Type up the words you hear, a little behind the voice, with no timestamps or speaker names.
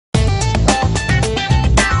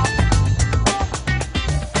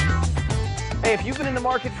Hey, if you've been in the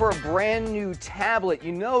market for a brand new tablet,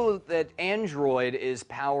 you know that Android is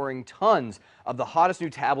powering tons of the hottest new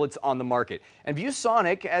tablets on the market. And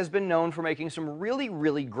Viewsonic has been known for making some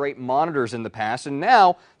really great monitors in the past, and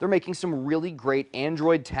now they're making some really great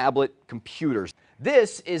Android tablet computers.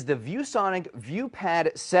 This is the Viewsonic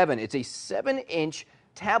VPAD7. It's a 7-inch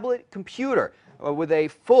tablet computer with a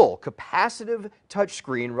full capacitive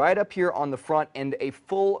touchscreen right up here on the front and a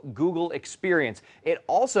full Google experience. It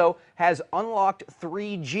also has unlocked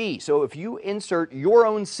 3G, so if you insert your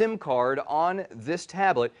own SIM card on this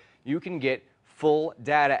tablet, you can get full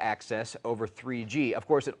data access over 3G. Of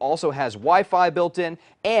course, it also has Wi-Fi built in,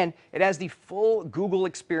 and it has the full Google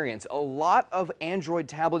experience. A lot of Android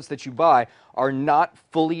tablets that you buy are not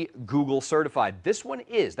fully Google certified. This one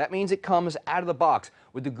is. That means it comes out of the box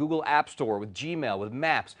with the Google App Store, with Gmail, with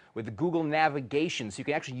Maps, with the Google Navigation, so you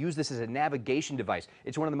can actually use this as a navigation device.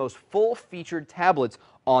 It's one of the most full-featured tablets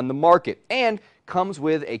on the market, and comes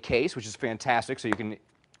with a case, which is fantastic, so you can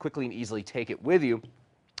quickly and easily take it with you.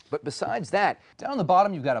 But besides that, down on the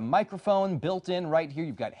bottom, you've got a microphone built in right here.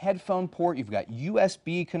 You've got headphone port. You've got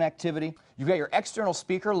USB connectivity. You've got your external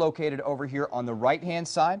speaker located over here on the right-hand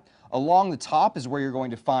side. Along the top is where you're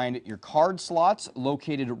going to find your card slots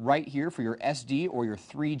located right here for your SD or your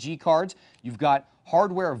 3G cards. You've got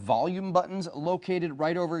hardware volume buttons located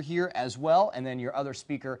right over here as well, and then your other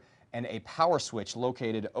speaker and a power switch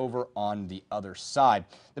located over on the other side.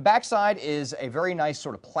 The back side is a very nice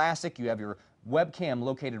sort of plastic. You have your webcam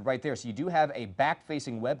located right there. So you do have a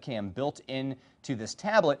back-facing webcam built into this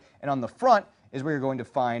tablet, and on the front is where you're going to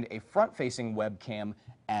find a front-facing webcam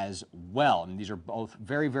as well. And these are both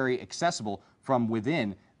very accessible from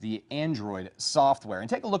within the Android software. And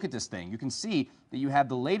take a look at this thing. You can see that you have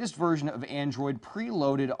the latest version of Android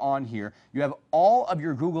preloaded on here. You have all of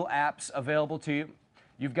your Google apps available to you.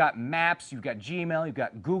 You've got Maps, you've got Gmail, you've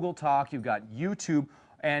got Google Talk, you've got YouTube,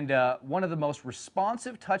 and one of the most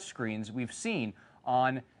responsive touchscreens we've seen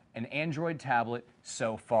on an Android tablet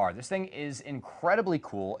so far. This thing is incredibly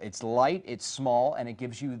cool. It's light, it's small, and it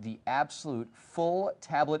gives you the absolute full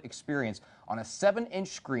tablet experience on a 7-inch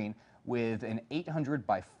screen with an 800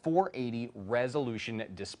 by 480 resolution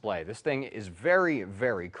display. This thing is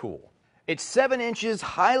very cool. It's 7 inches,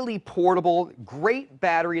 highly portable, great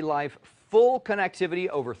battery life, full connectivity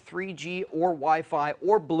over 3G or Wi-Fi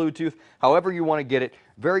or Bluetooth, however you want to get it.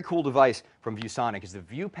 Very cool device from Viewsonic is the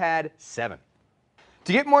ViewPad 7.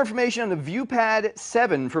 To get more information on the ViewPad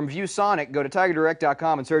 7 from Viewsonic, go to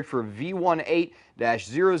tigerdirect.com and search for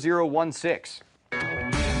V18-0016.